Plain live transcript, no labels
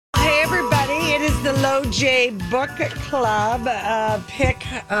LOJ Book Club pick.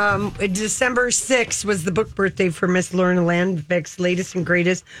 December 6th was the book birthday for Miss Lorna Landvik's latest and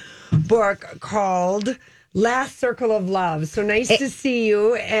greatest book called Last Circle of Love. So nice to see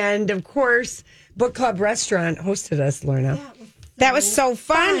you. And of course, Book Club Restaurant hosted us, Lorna. That was so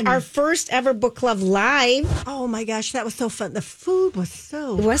fun. Our first ever book club live. Oh my gosh, that was so fun. The food was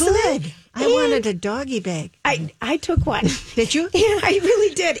so Wasn't good. it? I wanted a doggy bag. I took one. Did you? Yeah, I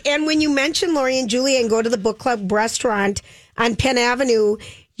really did. And when you mentioned Lori and Julie and go to the book club restaurant on Penn Avenue,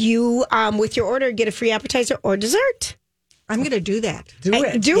 you, with your order, get a free appetizer or dessert. I'm going to do that. Do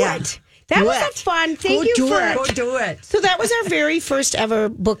it. Do it. That was a fun. Thank you for Go do it. So that was our very first ever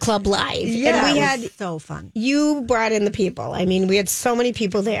book club live. Yeah, and we That had was so fun. you brought in the people. I mean, we had so many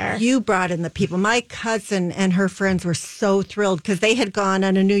people there. You brought in the people. My cousin and her friends were so thrilled because they had gone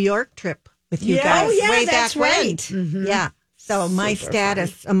on a New York trip with you guys Oh, yeah, way that's back when. right. Mm-hmm. Yeah. So my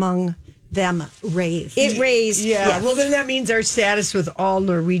status among them raised. It raised. Yeah. Yes. Well, then that means our status with all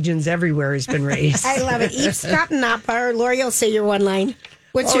Norwegians everywhere has been raised. I love it. Eve Scottenapper. Lori will say your one line.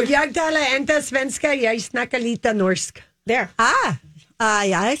 What's your... Jag talar inte svenska, jag snackar lite norsk. There.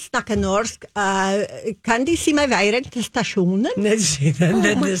 Jeg snakker norsk. Kan de si meg veien til stasjonen? This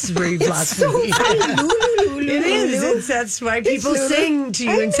is very blasphemy. It is. That's why people sing to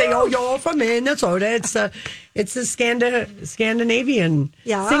you and say, "Oh, you're from Minnesota." It's a Scandinavian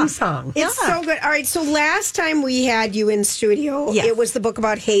sing song. It's so good. All right. So last time we had you in studio, it was the book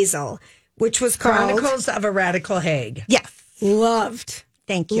about Hazel, which was called Chronicles of a Radical Hag. Yes. Loved.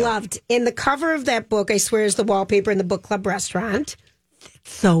 Thank you. Loved. And the cover of that book, I swear, is the wallpaper in the book club restaurant.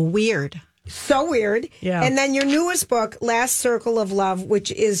 So weird. So weird. Yeah. And then your newest book, Last Circle of Love,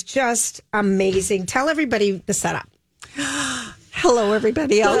 which is just amazing. Tell everybody the setup. Hello,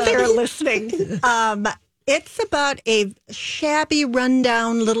 everybody out there listening. It's about a shabby,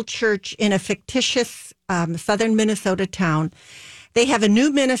 rundown little church in a fictitious southern Minnesota town. They have a new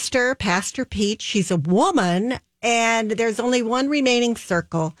minister, Pastor Pete. She's a woman, and there's only one remaining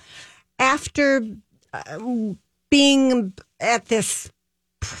circle. After being at this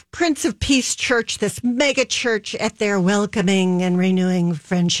Prince of Peace church, this mega church at their welcoming and renewing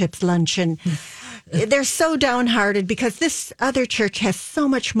friendships luncheon, they're so downhearted because this other church has so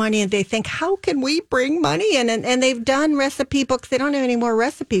much money and they think, how can we bring money in? And they've done recipe books. They don't have any more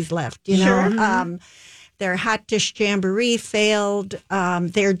recipes left, you know. Their hot dish jamboree failed.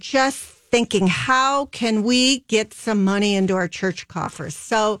 They're just thinking, how can we get some money into our church coffers?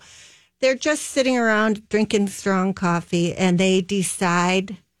 So they're just sitting around drinking strong coffee, and they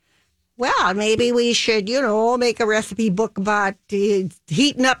decide, well, maybe we should, make a recipe book about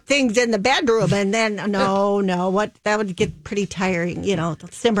heating up things in the bedroom. And then, that would get pretty tiring,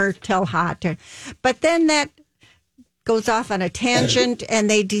 simmer till hot. But then that goes off on a tangent, and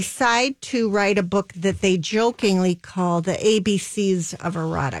they decide to write a book that they jokingly call the ABCs of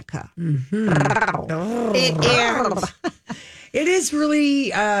erotica. It is really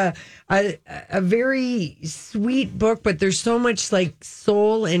a very sweet book, but there's so much like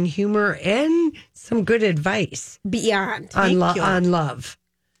soul and humor and some good advice Beyond. on love.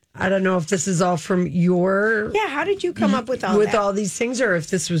 I don't know if this is all from your How did you come up with all that? all these things, or if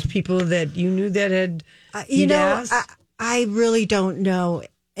this was people that you knew that had I really don't know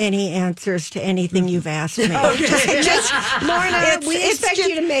any answers to anything you've asked me. Lorna, we expect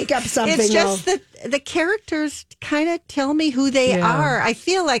you to make up something. It's just that the characters kind of tell me who they are. I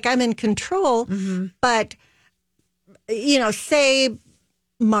feel like I'm in control, but, say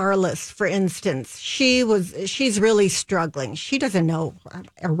Marlis, for instance, she's really struggling. She doesn't know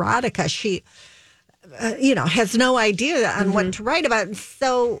erotica. She, has no idea on what to write about. And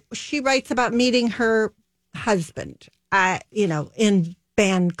so she writes about meeting her husband, in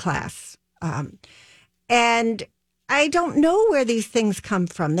band class. And I don't know where these things come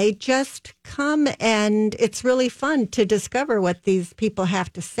from. They just come, and it's really fun to discover what these people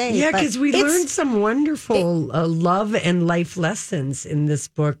have to say. Yeah, because we learned some wonderful love and life lessons in this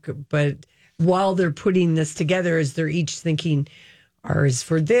book. But while they're putting this together, as they're each thinking, R is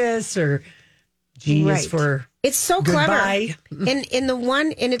for this, or G is for it's so goodbye. Clever.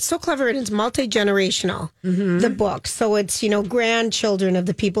 And it's so clever, and it's multi-generational, the book. So it's, grandchildren of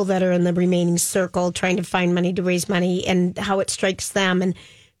the people that are in the remaining circle trying to find money to raise money and how it strikes them. And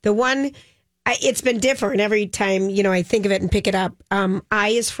the one, it's been different every time, I think of it and pick it up. I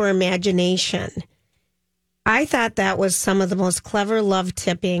is for imagination. I thought that was some of the most clever love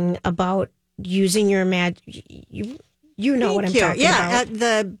tipping about using your imagination. You know what I'm talking about.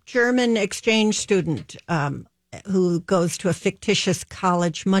 The German exchange student who goes to a fictitious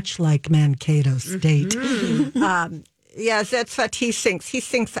college, much like Mankato State. Yes, that's what he thinks. He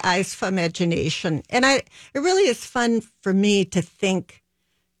thinks eyes for imagination. And it really is fun for me to think,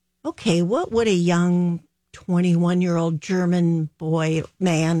 okay, what would a young 21-year-old German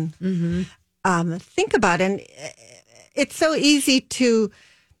man think about? And it's so easy to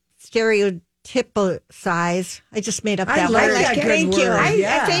stereotypize. I just made up that word. That good Thank you. word.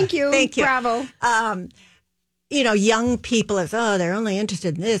 Thank you. Thank you. Bravo. Young people as, they're only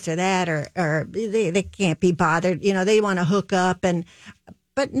interested in this or that, or they can't be bothered. They want to hook up.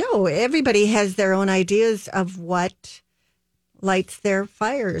 But no, everybody has their own ideas of what lights their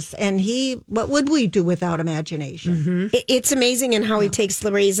fires. And what would we do without imagination? Mm-hmm. It's amazing in how he takes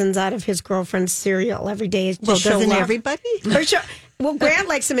the raisins out of his girlfriend's cereal every day. Well, doesn't everybody? Well, Grant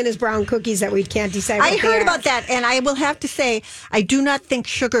likes them in his brown cookies that we can't decide what I they heard are. about that, and I will have to say, I do not think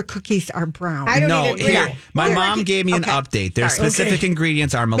sugar cookies are brown. I don't No, even agree. here, my mom gave me an Okay. update. Their specific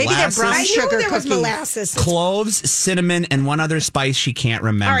ingredients are Maybe they're molasses, brown I knew sugar there was cookies. molasses. cloves, cinnamon, and one other spice she can't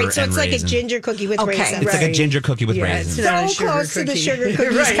remember. All right, so and it's like a raisin. ginger cookie with Okay. raisins. It's like a ginger cookie with Yeah, raisins. it's not a So sugar close to the cookie. sugar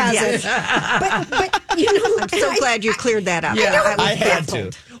cookies Right, cousin. But I'm so glad you cleared that up. Yeah. I had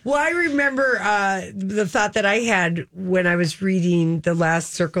baffled. to. Well, I remember the thought that I had when I was reading The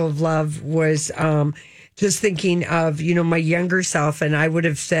Last Circle of Love was just thinking of, my younger self, and I would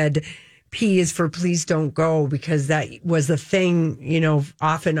have said P is for please don't go, because that was a thing,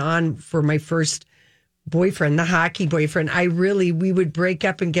 off and on for my first boyfriend, the hockey boyfriend. We would break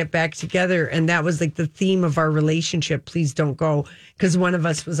up and get back together, and that was like the theme of our relationship, please don't go, because one of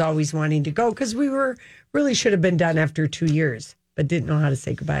us was always wanting to go, because we really should have been done after 2 years. But didn't know how to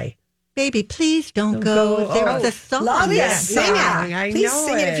say goodbye. Baby, please don't go. There's the song. Love Please that sing song. it. I Please know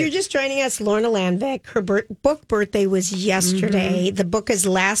sing it. it. If you're just joining us, Lorna Landvik, her book birthday was yesterday. The book is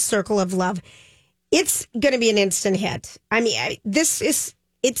Last Circle of Love. It's going to be an instant hit. I mean, it's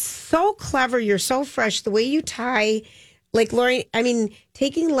so clever. You're so fresh. The way you tie, like Lori,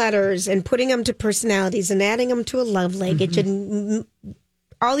 taking letters and putting them to personalities and adding them to a love language and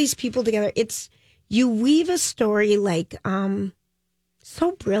all these people together. You weave a story like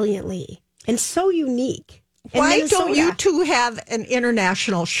so brilliantly and so unique. And Why Minnesota. don't you two have an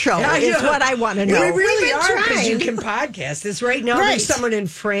international show? Is what I want to know. We really We've been are, because you trying. can podcast this right now. Right. There's someone in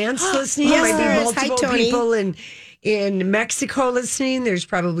France listening. Yes, There there might is. be Hi, multiple Tony. people in Mexico listening. There's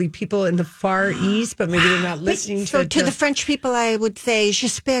probably people in the Far East, but maybe they're not listening So to the French people, I would say,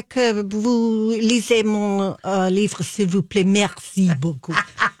 j'espère que vous lisez mon livre, s'il vous plaît. Merci beaucoup.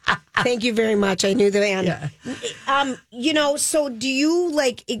 Thank you very much. I knew the end. Yeah. So do you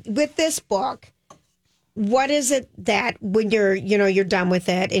with this book, what is it that when you're done with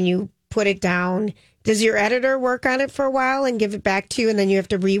it and you put it down, does your editor work on it for a while and give it back to you and then you have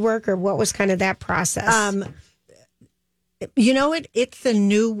to rework, or what was kind of that process? It's a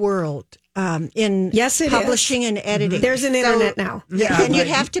new world in Yes, it publishing is. and editing. There's an internet now. Yeah, and you but-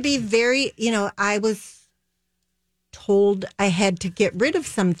 have to be very, I was told I had to get rid of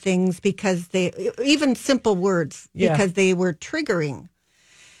some things because even simple words, Yeah. because they were triggering.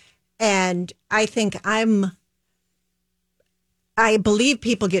 And I think I believe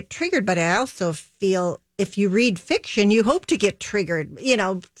people get triggered, but I also feel if you read fiction, you hope to get triggered,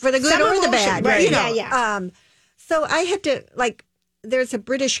 for the good Some or the emotion, bad. right. Yeah. So I had to, there's a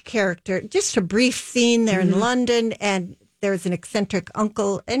British character, just a brief scene there in London, and there's an eccentric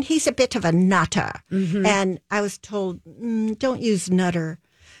uncle, and he's a bit of a nutter. And I was told, don't use nutter.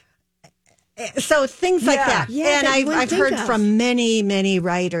 So things like that. Yeah, and that you wouldn't I've think heard of. from many, many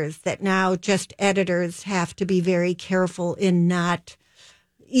writers that now just editors have to be very careful in not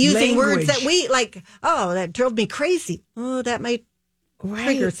using words that we that drove me crazy. Oh, that might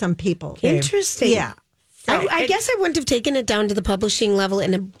trigger some people. Interesting. Yeah. I guess I wouldn't have taken it down to the publishing level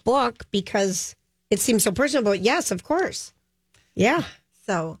in a book because it seems so personal, but yes, of course. Yeah.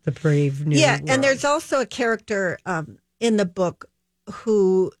 So the brave new yeah, world. and there's also a character in the book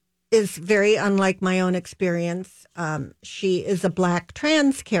who is very unlike my own experience. She is a Black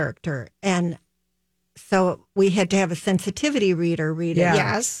trans character, and so we had to have a sensitivity reader read it. Yeah.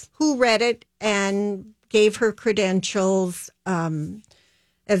 Yes. Who read it and gave her credentials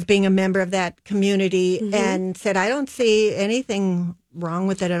as being a member of that community, and said, I don't see anything wrong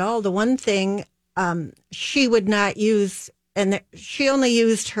with it at all. The one thing she would not use, and she only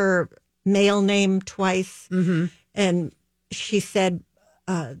used her male name twice, and she said,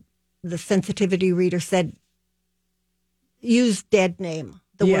 the sensitivity reader said, use dead name,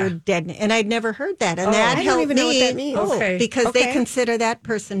 the word dead name. And I'd never heard that. And that I don't helped even know what me that means. Okay. because they Okay. consider that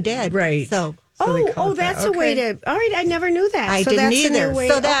person dead. Right. So So they call it that's that. a way Okay. to. All right, I never knew that. I so didn't that's a new either. way-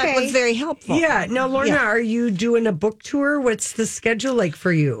 So that okay. was very helpful. Yeah. Now, Lorna, Yeah. are you doing a book tour? What's the schedule like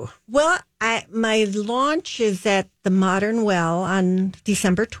for you? Well, my launch is at the Modern Well on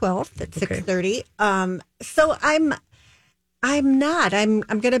December 12th at 6:30. So I'm not. I'm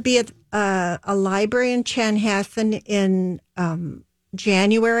going to be at a library in Chanhassen in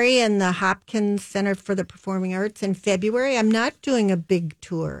January and the Hopkins Center for the Performing Arts in February. I'm not doing a big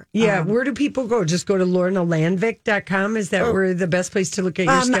tour. Yeah. Where do people go? Just go to lornalandvik.com. Is that where the best place to look at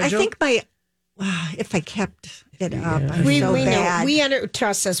your schedule? I think if I kept it up, I'm We so know. bad.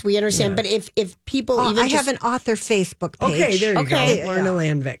 Trust us. We understand. But if people Oh, even I just, have an author Facebook page. Okay, there you Okay. go. Lorna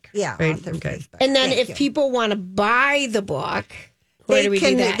Landvik. Yeah, Right? author Okay. Facebook. and then Thank if you. people want to buy the book, where do we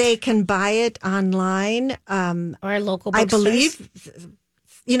do that? They can buy it online. Our local I bookstores?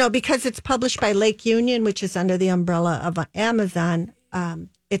 believe, because it's published by Lake Union, which is under the umbrella of Amazon.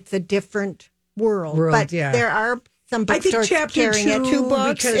 It's a different world. But yeah. there are some I think bookstores chapter carrying it. 2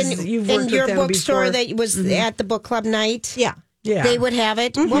 books because and, you've and worked your with them bookstore before. that was at the book club night. Yeah. Yeah. They would have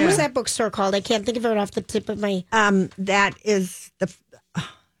it. What was Yeah. that bookstore called? I can't think of it off the tip of my That is the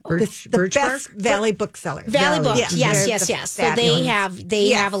Birch best Bark? Valley bookseller. Valley Books. Yeah. Yes. They're So the they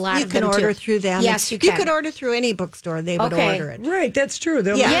fabulous. have a lot you of can them order too. through them. Yes, you You can. could order through any bookstore. They would Okay. order it. Right, that's true.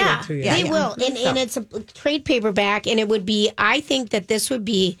 They'll Yeah. mail Yeah, it to you. they will. And it's a trade paperback, and it would be, I think that this would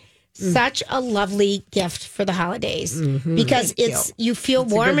be such a lovely gift for the holidays because you feel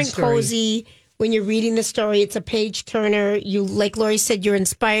It's a warm good and story. cozy when you're reading the story. It's a page turner. You, like Lori said, you're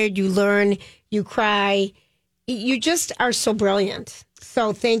inspired, you learn, you cry. You just are so brilliant.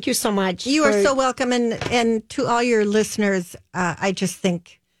 So thank you so much. You are for- so welcome. And to all your listeners, I just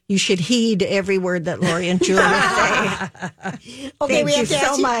think you should heed every word that Lori and Julia say. Okay, Thank we you have to so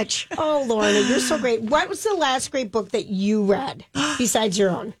ask you- much. Oh, Lorna, you're so great. What was the last great book that you read besides your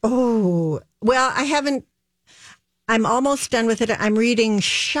own? Oh, well, I haven't. I'm almost done with it. I'm reading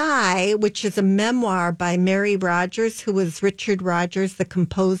Shy, which is a memoir by Mary Rogers, who was Richard Rogers, the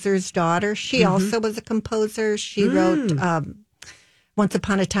composer's daughter. She also was a composer. She wrote Once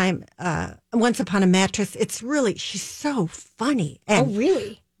Upon a Mattress. She's so funny Oh, and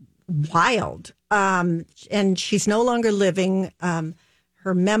really? wild. And she's no longer living.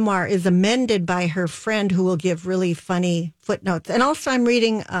 Her memoir is amended by her friend who will give really funny footnotes. And also I'm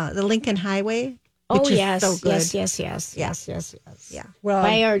reading The Lincoln Highway. Oh, which is yes, so good. yes. Yeah. Well,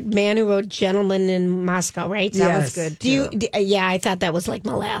 By our man who wrote Gentleman in Moscow, right? That Yes. was good. Do you? too. Yeah, I thought that was like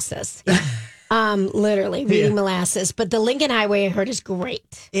molasses. Literally reading molasses. But the Lincoln Highway I heard is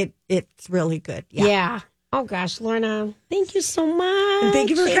great. It's really good. Yeah. Yeah. Oh gosh, Lorna, thank you so much. and thank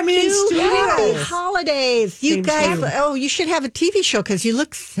you for coming in studio. Happy holidays. You Same guys, to you. you should have a TV show because you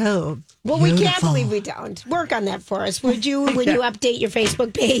look so Well, we can't beautiful. believe we don't. Work on that for us, would you? Would you update your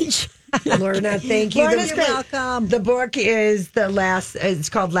Facebook page? Lorna, thank you. Lorna's great. welcome. The book is it's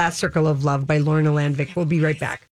called Last Circle of Love by Lorna Landvik. We'll be right back.